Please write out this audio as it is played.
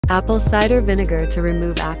Apple cider vinegar to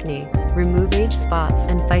remove acne, remove age spots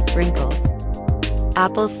and fights wrinkles.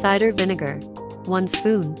 Apple cider vinegar, 1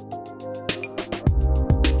 spoon.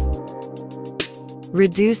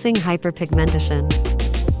 Reducing hyperpigmentation.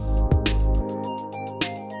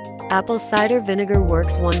 Apple cider vinegar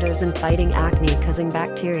works wonders in fighting acne-causing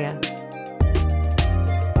bacteria.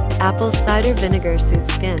 Apple cider vinegar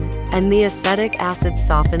soothes skin, and the acetic acid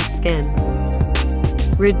softens skin.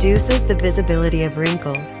 Reduces the visibility of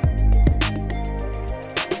wrinkles.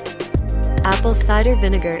 Apple cider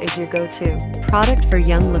vinegar is your go-to product for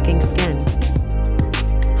young-looking skin.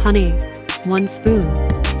 Honey, 1 spoon.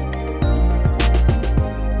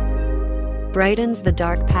 Brightens the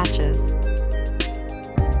dark patches.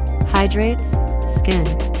 Hydrates skin.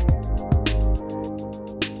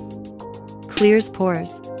 Clears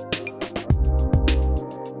pores.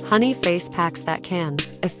 Honey face packs that can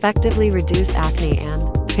effectively reduce acne and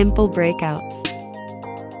pimple breakouts.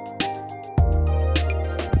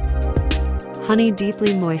 Honey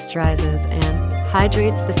deeply moisturizes and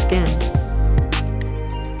hydrates the skin.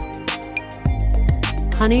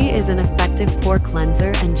 Honey is an effective pore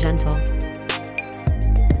cleanser and gentle.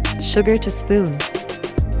 Sugar to spoon.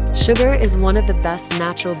 Sugar is one of the best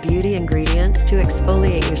natural beauty ingredients to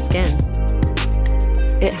exfoliate your skin.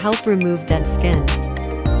 It helps remove dead skin.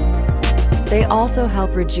 They also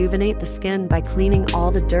help rejuvenate the skin by cleaning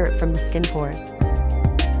all the dirt from the skin pores.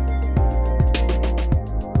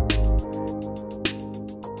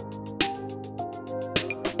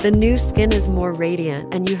 The new skin is more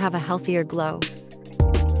radiant and you have a healthier glow.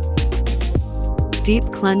 Deep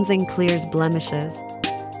cleansing clears blemishes.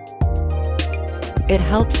 It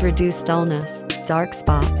helps reduce dullness, dark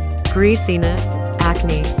spots, greasiness,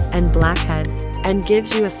 acne, and blackheads, and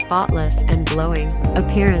gives you a spotless and glowing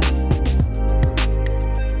appearance.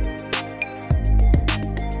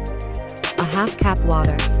 A half cup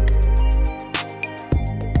water.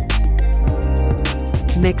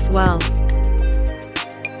 Mix well.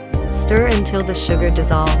 Stir until the sugar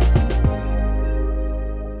dissolves.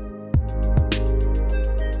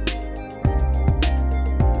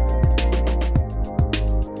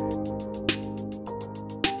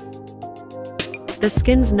 The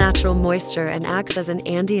skin's natural moisture and acts as an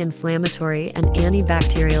anti-inflammatory and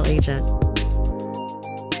antibacterial agent.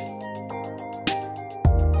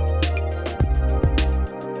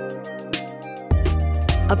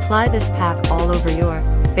 Apply this pack all over your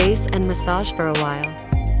face and massage for a while.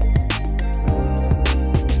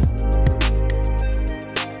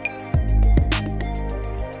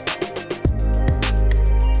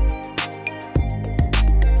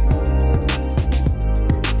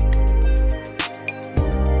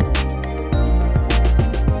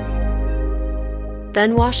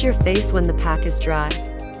 Then wash your face when the pack is dry.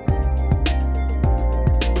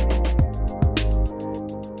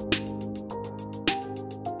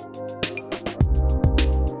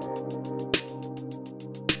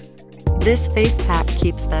 This face pack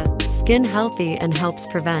keeps the skin healthy and helps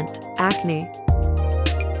prevent acne.